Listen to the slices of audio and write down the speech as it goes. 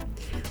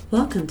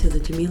Welcome to the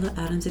Jamila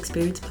Adams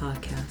Experience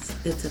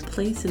Podcast. It's a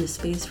place and a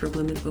space for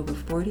women over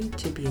 40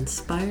 to be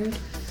inspired,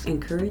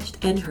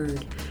 encouraged, and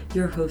heard.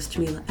 Your host,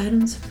 Jamila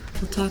Adams,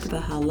 will talk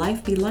about how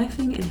life be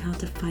lifing and how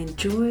to find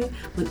joy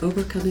when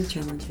overcoming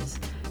challenges.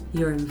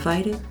 You're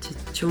invited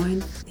to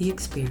join the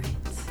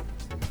experience.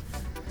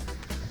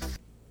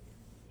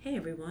 Hey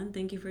everyone,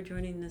 thank you for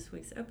joining this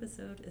week's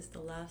episode. It's the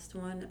last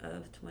one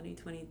of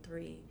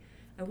 2023.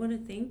 I want to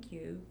thank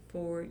you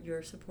for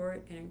your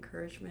support and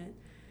encouragement.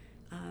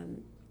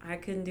 I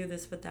couldn't do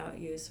this without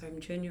you, so I'm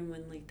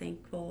genuinely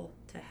thankful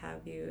to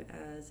have you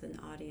as an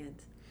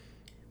audience.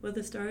 With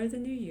the start of the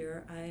new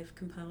year, I've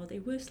compiled a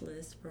wish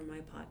list for my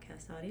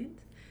podcast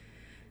audience.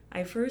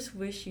 I first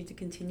wish you to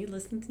continue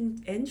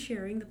listening and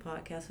sharing the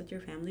podcast with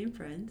your family and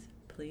friends.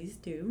 Please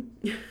do.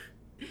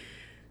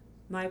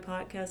 My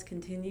podcast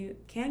can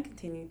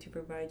continue to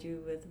provide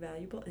you with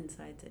valuable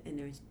insights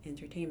and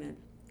entertainment.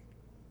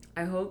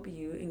 I hope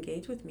you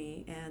engage with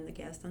me and the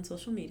guest on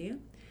social media.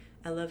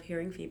 I love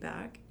hearing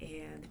feedback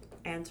and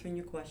answering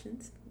your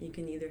questions. You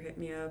can either hit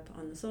me up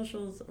on the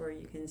socials or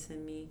you can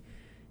send me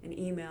an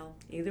email.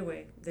 Either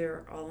way,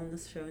 they're all in the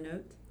show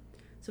notes.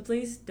 So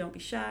please don't be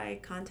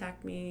shy,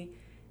 contact me,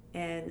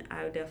 and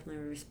I will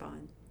definitely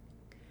respond.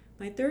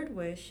 My third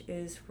wish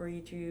is for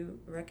you to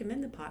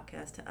recommend the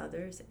podcast to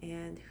others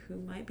and who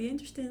might be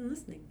interested in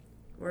listening.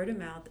 Word of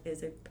mouth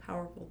is a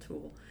powerful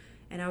tool,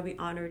 and I'll be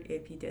honored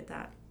if you did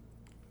that.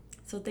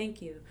 So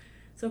thank you.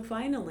 So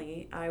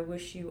finally, I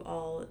wish you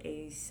all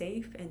a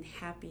safe and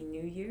happy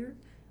new year.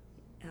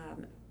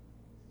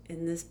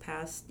 In this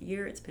past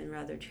year, it's been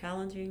rather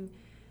challenging,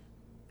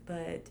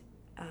 but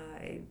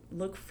I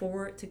look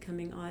forward to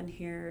coming on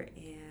here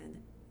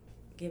and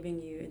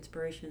giving you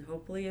inspiration.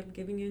 Hopefully, I'm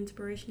giving you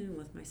inspiration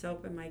with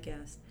myself and my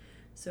guests.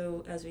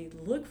 So as we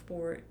look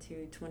forward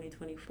to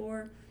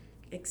 2024,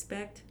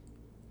 expect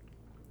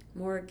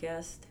more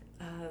guests,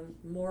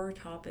 more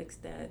topics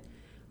that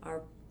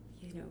are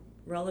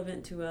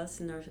relevant to us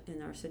in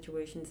our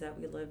situations that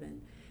we live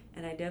in.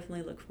 And I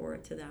definitely look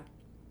forward to that.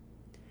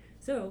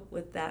 So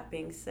with that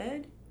being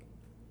said,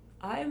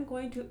 I am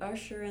going to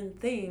usher in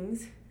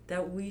things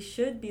that we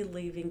should be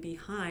leaving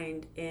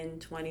behind in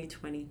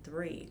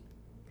 2023.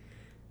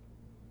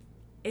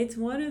 It's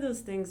one of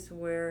those things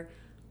where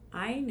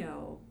I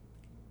know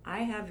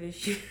I have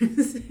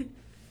issues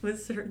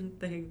with certain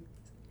things.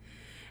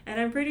 And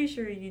I'm pretty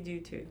sure you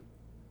do too.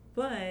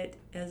 But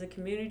as a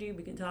community,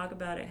 we can talk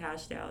about it,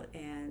 hash it out,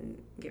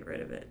 and get rid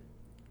of it.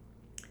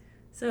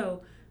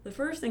 So the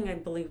first thing I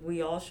believe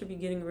we all should be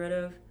getting rid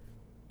of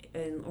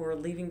or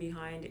leaving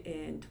behind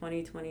in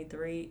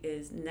 2023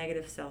 is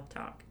negative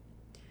self-talk.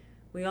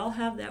 We all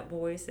have that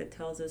voice that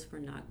tells us we're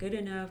not good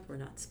enough, we're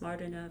not smart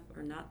enough,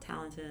 or not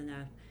talented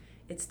enough.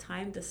 It's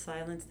time to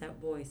silence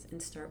that voice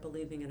and start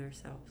believing in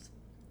ourselves.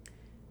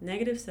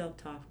 Negative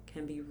self-talk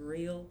can be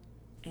real,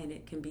 and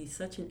it can be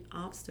such an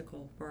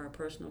obstacle for our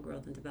personal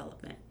growth and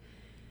development.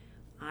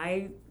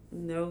 I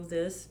know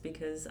this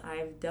because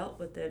I've dealt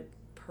with it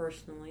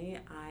personally.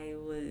 I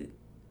would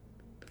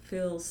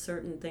feel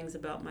certain things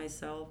about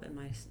myself. Am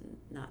I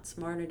not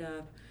smart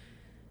enough?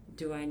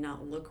 Do I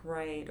not look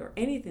right? Or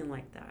anything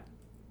like that.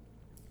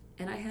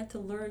 And I had to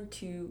learn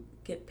to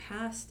get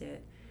past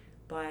it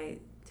by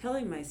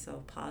telling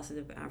myself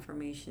positive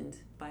affirmations,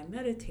 by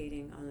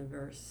meditating on the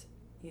verse,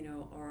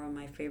 or on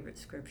my favorite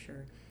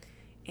scripture.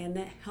 And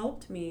that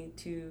helped me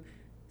to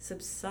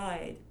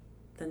subside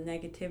the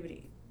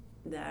negativity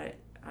that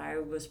I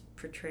was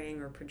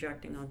portraying or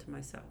projecting onto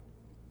myself.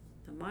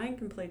 The mind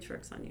can play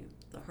tricks on you,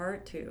 the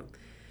heart too.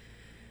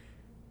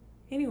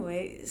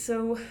 Anyway,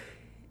 so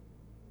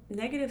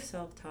negative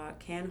self-talk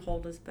can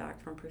hold us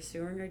back from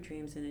pursuing our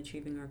dreams and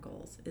achieving our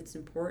goals. It's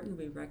important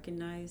we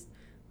recognize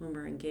when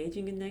we're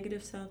engaging in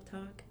negative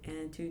self-talk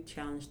and to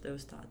challenge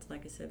those thoughts.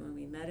 Like I said, when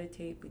we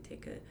meditate, we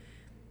take a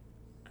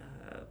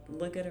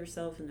look at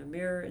ourselves in the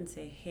mirror and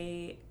say,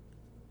 hey,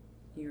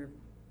 you're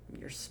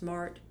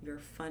smart, you're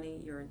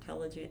funny, you're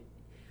intelligent.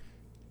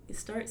 You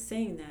start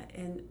saying that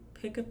and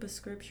pick up a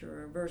scripture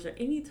or a verse or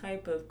any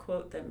type of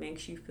quote that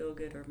makes you feel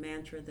good or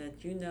mantra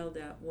that you know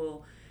that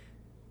will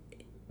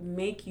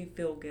make you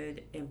feel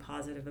good and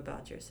positive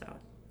about yourself.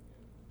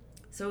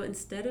 So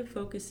instead of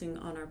focusing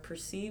on our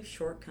perceived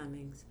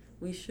shortcomings,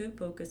 we should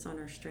focus on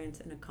our strengths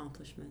and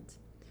accomplishments.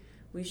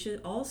 We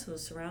should also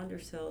surround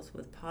ourselves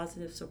with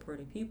positive,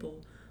 supportive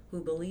people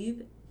who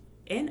believe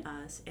in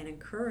us and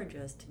encourage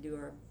us to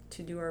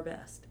do our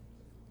best.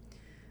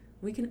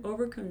 We can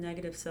overcome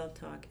negative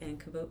self-talk and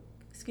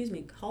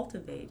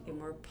cultivate a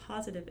more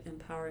positive,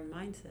 empowering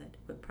mindset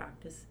with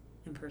practice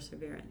and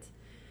perseverance.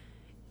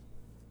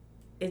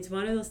 It's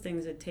one of those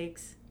things that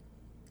takes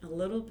a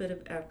little bit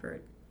of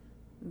effort,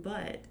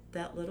 but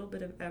that little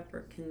bit of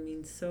effort can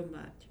mean so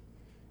much.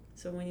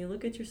 So when you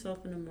look at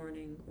yourself in the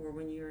morning or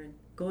when you're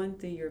going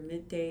through your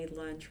midday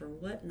lunch or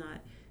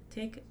whatnot,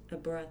 take a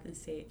breath and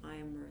say, I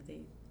am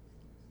worthy.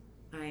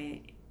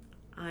 I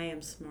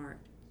am smart.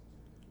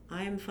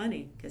 I am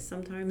funny, because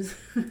sometimes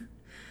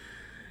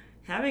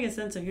having a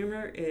sense of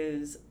humor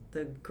is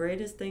the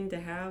greatest thing to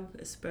have,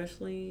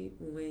 especially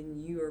when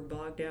you are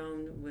bogged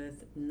down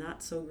with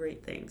not so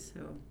great things.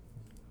 So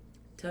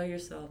tell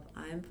yourself,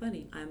 I'm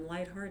funny, I'm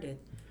lighthearted,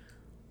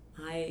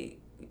 I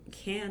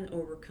can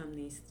overcome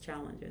these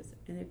challenges.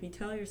 And if you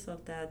tell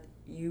yourself that,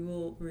 you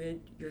will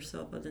rid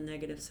yourself of the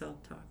negative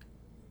self-talk.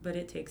 But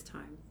it takes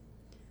time.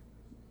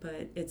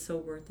 But it's so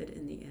worth it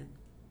in the end.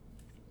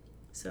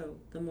 So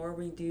the more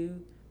we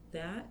do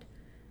that,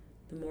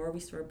 the more we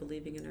start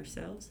believing in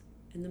ourselves,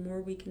 and the more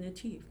we can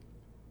achieve.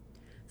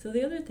 So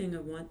the other thing I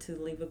want to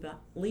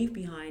leave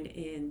behind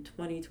in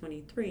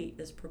 2023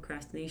 is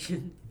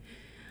procrastination.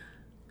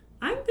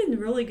 I've been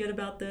really good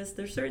about this.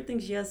 There's certain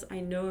things, yes, I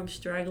know I'm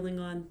struggling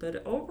on,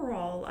 but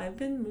overall, I've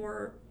been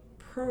more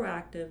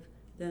proactive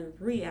than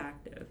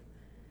reactive.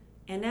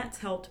 And that's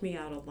helped me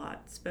out a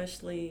lot,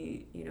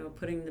 especially,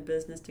 putting the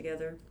business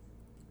together.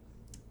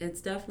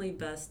 It's definitely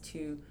best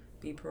to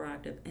be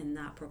proactive and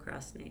not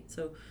procrastinate.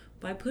 So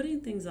by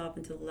putting things off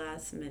until the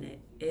last minute,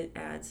 it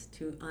adds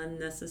to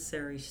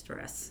unnecessary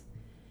stress.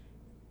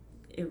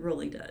 It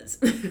really does.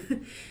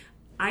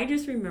 I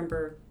just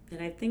remember,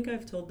 and I think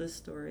I've told this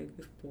story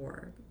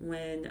before,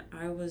 when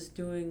I was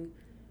doing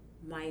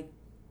my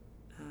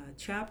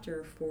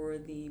chapter for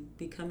the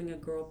Becoming a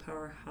Girl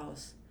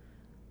Powerhouse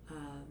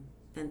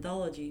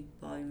anthology,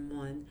 volume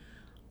 1,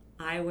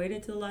 I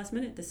waited till the last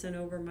minute to send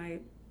over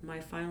my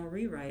final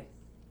rewrite.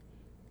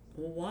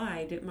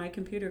 Why did my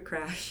computer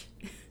crash?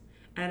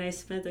 And I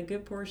spent a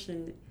good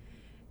portion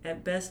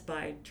at Best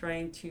Buy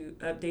trying to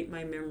update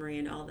my memory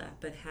and all that.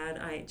 But had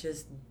I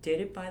just did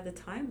it by the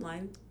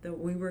timeline that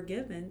we were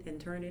given and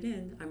turned it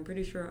in, I'm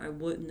pretty sure I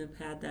wouldn't have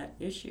had that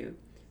issue.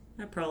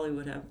 I probably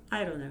would have.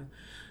 I don't know.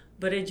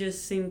 But it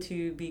just seemed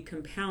to be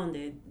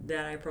compounded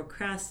that I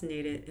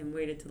procrastinated and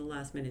waited to the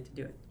last minute to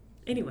do it.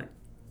 Anyway,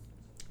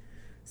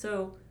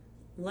 so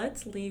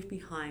let's leave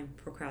behind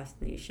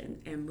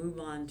procrastination and move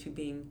on to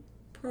being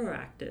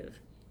proactive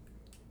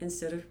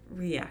instead of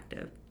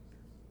reactive,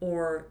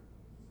 or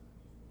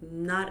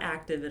not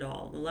active at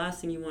all. The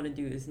last thing you want to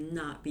do is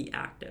not be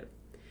active.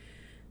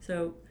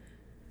 So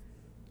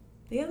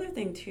the other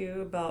thing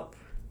too about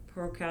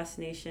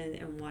procrastination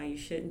and why you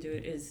shouldn't do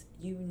it is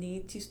you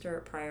need to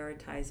start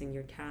prioritizing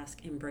your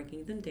task and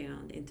breaking them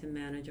down into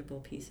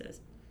manageable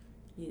pieces.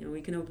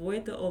 We can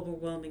avoid the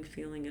overwhelming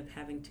feeling of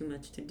having too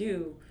much to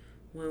do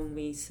when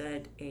we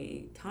set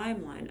a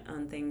timeline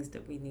on things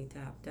that we need to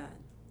have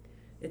done.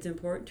 It's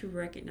important to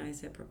recognize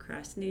that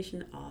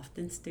procrastination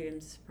often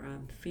stems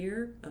from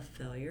fear of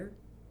failure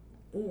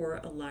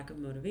or a lack of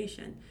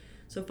motivation.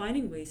 So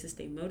finding ways to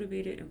stay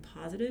motivated and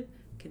positive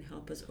can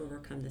help us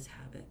overcome this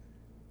habit.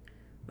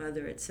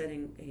 Whether it's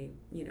setting a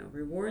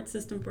reward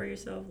system for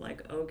yourself,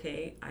 like,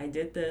 okay, I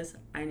did this,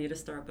 I need a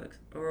Starbucks,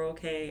 or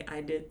okay,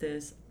 I did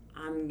this,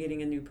 I'm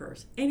getting a new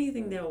purse.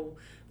 Anything that will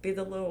be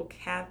the little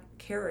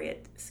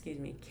carrot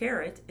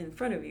in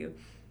front of you,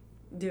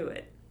 do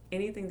it.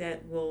 Anything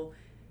that will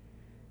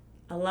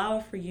allow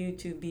for you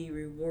to be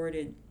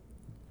rewarded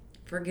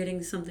for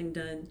getting something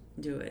done,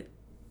 do it.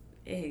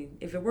 Hey,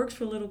 if it works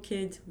for little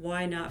kids,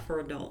 why not for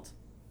adults?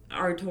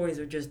 Our toys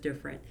are just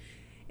different.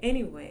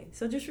 Anyway,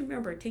 so just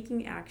remember,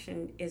 taking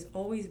action is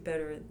always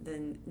better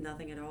than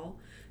nothing at all.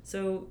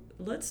 So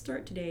let's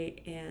start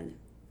today and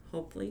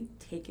hopefully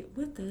take it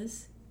with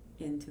us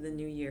into the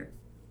new year.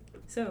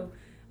 So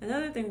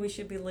another thing we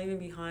should be leaving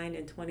behind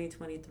in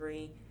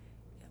 2023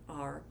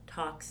 are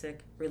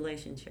toxic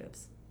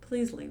relationships.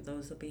 Please leave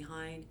those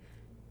behind.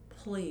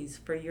 Please,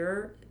 for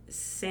your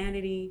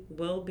sanity,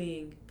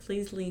 well-being,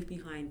 please leave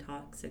behind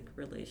toxic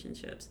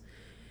relationships.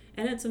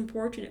 And it's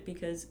unfortunate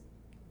because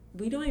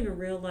we don't even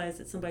realize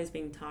that somebody's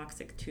being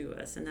toxic to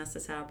us, and that's the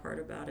sad part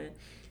about it.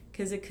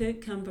 Because it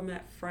could come from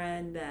that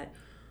friend that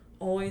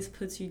always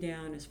puts you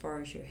down as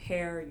far as your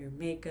hair, your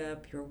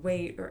makeup, your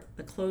weight, or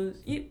the clothes,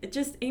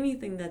 just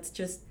anything that's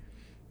just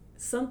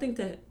something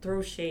to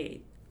throw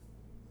shade.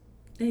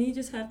 And you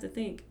just have to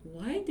think,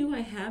 why do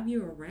I have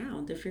you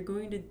around if you're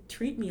going to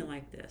treat me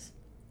like this?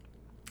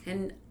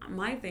 And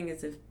my thing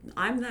is, if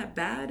I'm that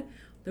bad,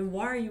 then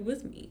why are you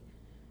with me?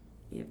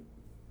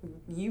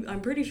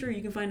 I'm pretty sure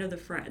you can find other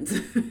friends.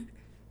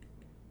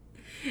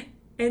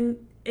 and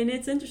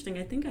it's interesting.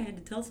 I think I had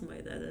to tell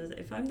somebody that.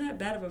 If I'm that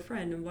bad of a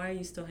friend, then why are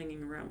you still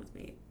hanging around with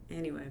me?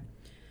 Anyway.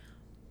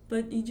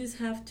 But you just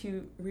have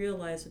to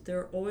realize that there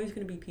are always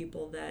going to be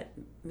people that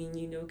mean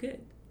you no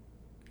good.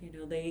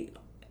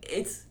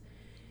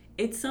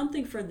 It's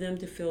something for them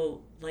to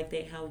feel like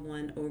they have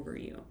one over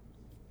you.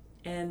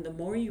 And the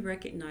more you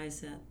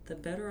recognize that, the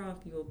better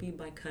off you will be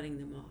by cutting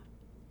them off.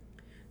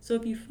 So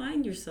if you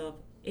find yourself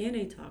in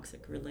a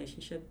toxic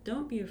relationship,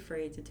 don't be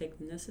afraid to take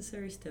the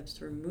necessary steps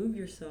to remove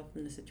yourself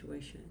from the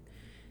situation.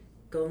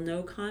 Go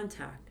no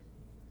contact.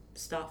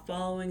 Stop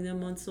following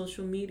them on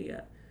social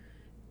media.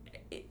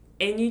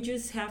 And you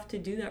just have to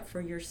do that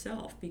for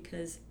yourself,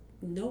 because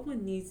no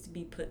one needs to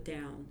be put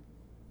down.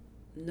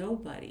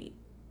 Nobody.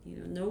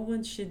 No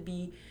one should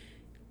be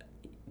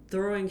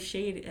throwing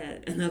shade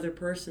at another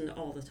person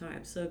all the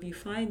time. So if you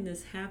find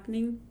this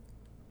happening,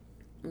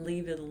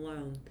 leave it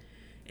alone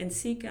and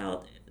seek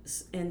out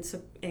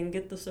and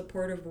get the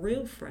support of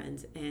real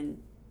friends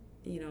and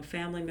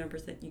family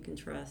members that you can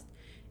trust.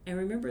 And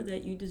remember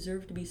that you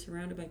deserve to be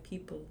surrounded by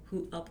people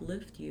who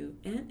uplift you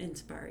and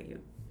inspire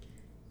you.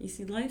 You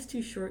see, life's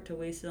too short to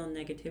waste it on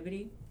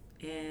negativity,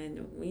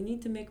 and we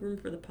need to make room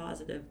for the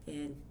positive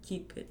and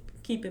keep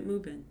it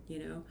moving.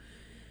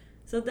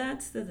 So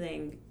that's the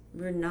thing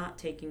we're not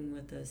taking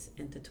with us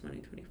into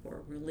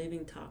 2024. We're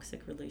leaving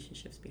toxic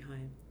relationships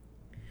behind.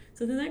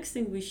 So the next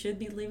thing we should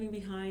be leaving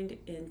behind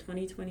in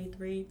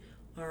 2023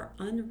 are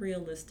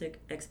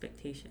unrealistic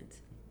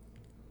expectations.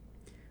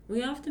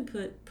 We often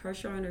put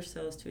pressure on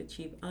ourselves to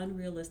achieve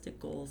unrealistic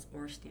goals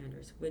or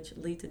standards, which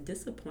lead to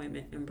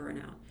disappointment and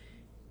burnout.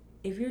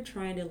 If you're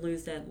trying to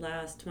lose that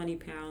last 20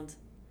 pounds,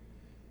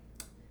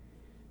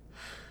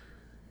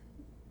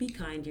 be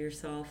kind to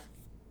yourself.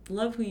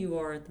 Love who you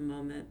are at the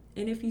moment.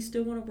 And if you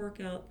still want to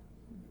work out,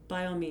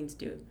 by all means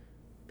do.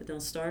 But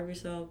don't starve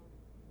yourself.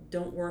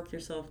 Don't work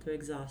yourself to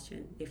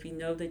exhaustion. If you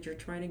know that you're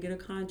trying to get a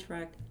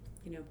contract,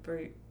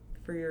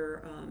 for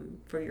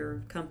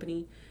your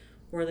company,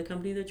 or the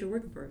company that you're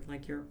working for,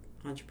 like your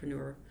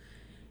entrepreneur,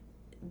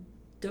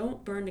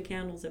 don't burn the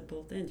candles at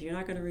both ends. You're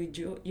not going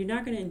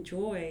to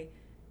enjoy,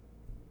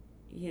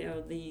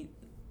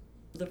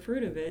 the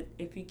fruit of it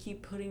if you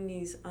keep putting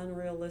these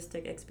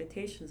unrealistic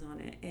expectations on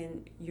it,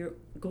 and you're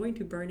going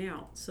to burn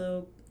out.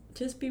 So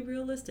just be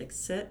realistic.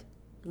 Set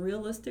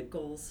realistic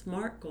goals,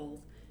 smart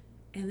goals,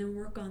 and then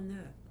work on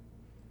that.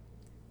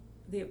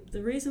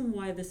 The reason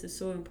why this is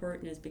so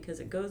important is because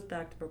it goes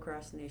back to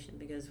procrastination.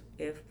 Because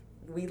if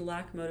we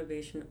lack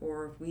motivation,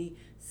 or if we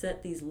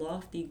set these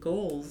lofty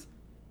goals,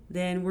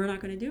 then we're not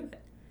going to do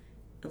it.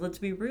 Let's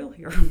be real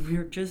here.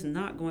 We're just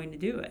not going to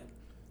do it.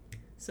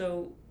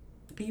 So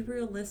be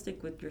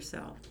realistic with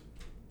yourself.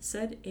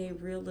 Set a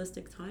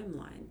realistic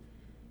timeline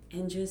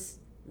and just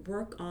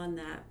work on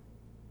that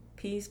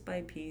piece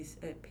by piece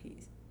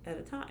at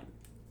a time.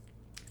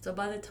 So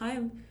by the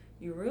time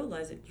you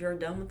realize it, you're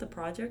done with the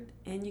project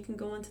and you can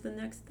go on to the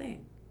next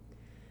thing.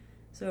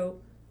 So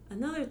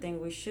another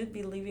thing we should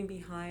be leaving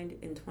behind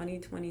in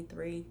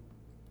 2023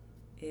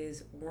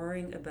 is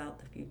worrying about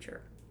the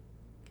future.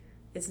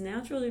 It's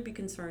natural to be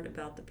concerned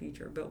about the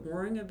future, but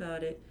worrying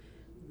about it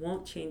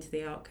won't change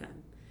the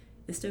outcome.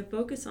 Instead,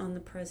 focus on the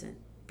present.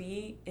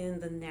 Be in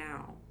the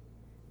now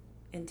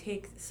and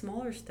take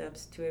smaller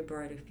steps to a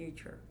brighter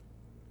future.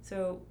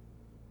 So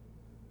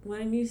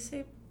when you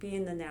say be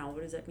in the now,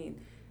 what does that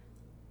mean?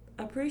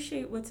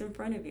 Appreciate what's in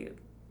front of you.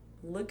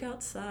 Look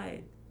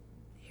outside.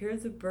 Hear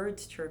the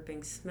birds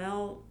chirping,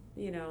 smell,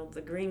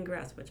 the green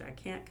grass, which I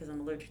can't because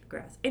I'm allergic to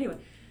grass. Anyway,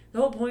 the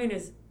whole point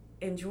is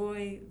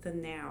enjoy the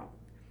now.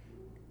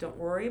 Don't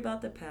worry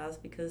about the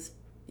past because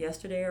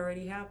yesterday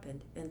already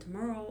happened. And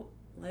tomorrow,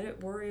 let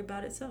it worry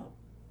about itself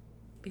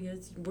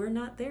because we're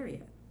not there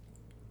yet.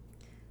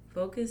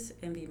 Focus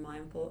and be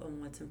mindful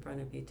on what's in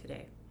front of you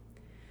today.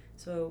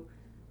 So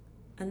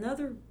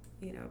another,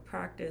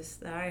 practice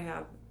that I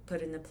have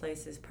put into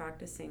place is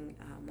practicing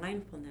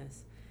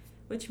mindfulness,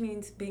 which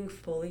means being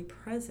fully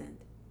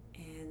present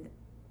and,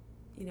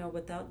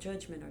 without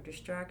judgment or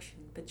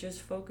distraction, but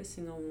just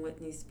focusing on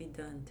what needs to be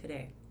done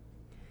today.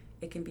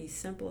 It can be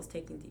simple as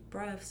taking deep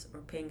breaths or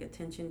paying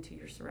attention to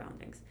your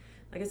surroundings.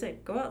 Like I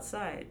said, go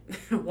outside,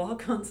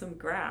 walk on some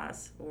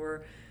grass,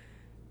 or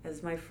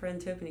as my friend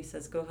Tiffany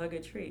says, go hug a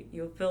tree.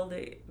 You'll feel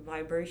the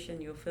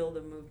vibration, you'll feel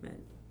the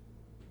movement.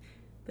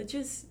 But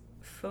just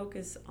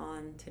focus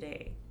on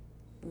today.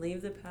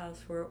 Leave the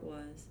past where it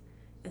was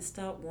and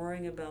stop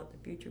worrying about the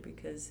future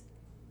because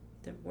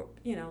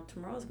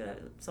tomorrow's got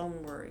its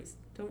own worries.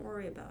 Don't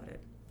worry about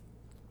it.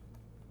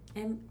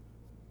 And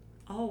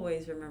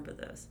always remember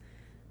this.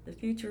 The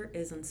future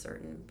is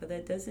uncertain, but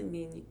that doesn't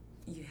mean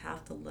you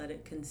have to let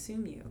it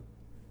consume you.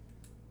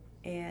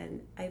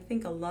 And I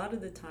think a lot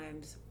of the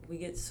times we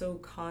get so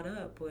caught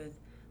up with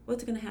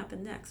what's going to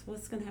happen next?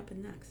 What's going to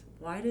happen next?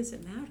 Why does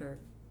it matter?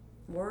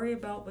 Worry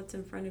about what's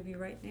in front of you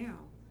right now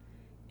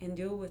and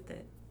deal with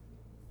it.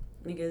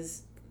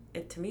 Because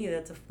to me,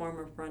 that's a form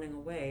of running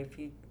away. If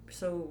you're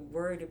so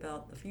worried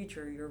about the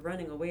future, you're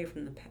running away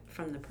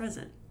from the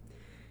present.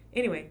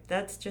 Anyway,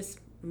 that's just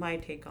my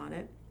take on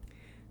it.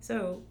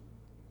 So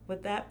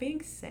with that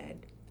being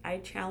said, I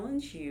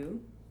challenge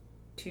you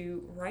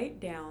to write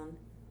down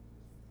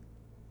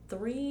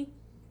 3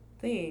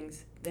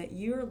 things that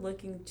you're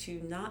looking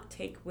to not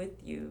take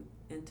with you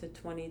into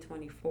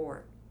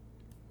 2024.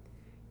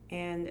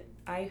 And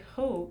I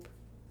hope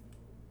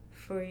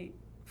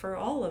for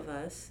all of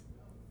us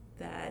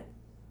that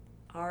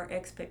our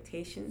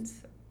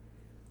expectations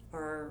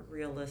are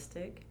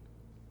realistic,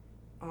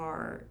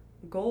 our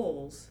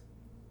goals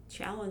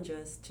challenge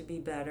us to be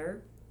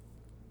better,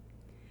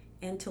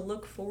 and to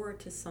look forward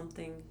to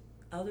something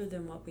other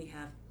than what we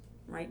have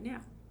right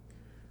now,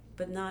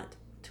 but not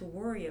to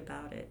worry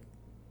about it.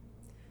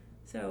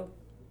 So,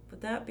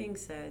 with that being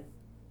said,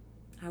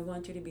 I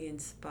want you to be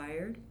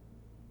inspired,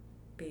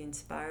 be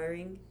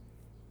inspiring,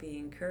 be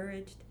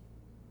encouraged,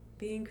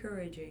 be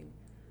encouraging,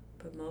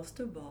 but most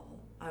of all,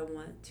 I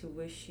want to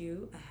wish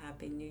you a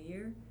happy new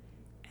year,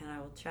 and I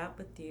will chat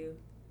with you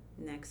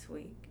next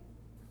week.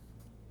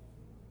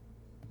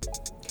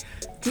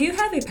 Do you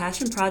have a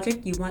passion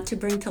project you want to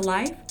bring to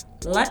life?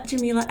 Let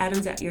Jamila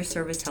Adams at Your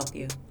Service help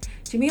you.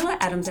 Jamila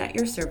Adams at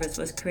Your Service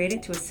was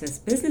created to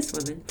assist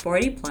businesswomen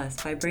 40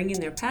 plus by bringing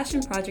their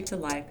passion project to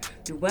life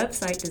through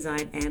website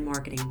design and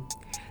marketing.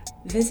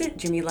 Visit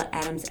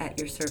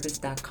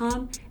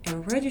JamilaAdamsAtYourService.com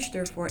and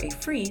register for a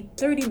free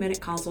 30-minute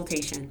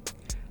consultation.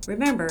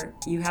 Remember,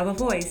 you have a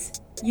voice.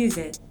 Use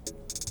it.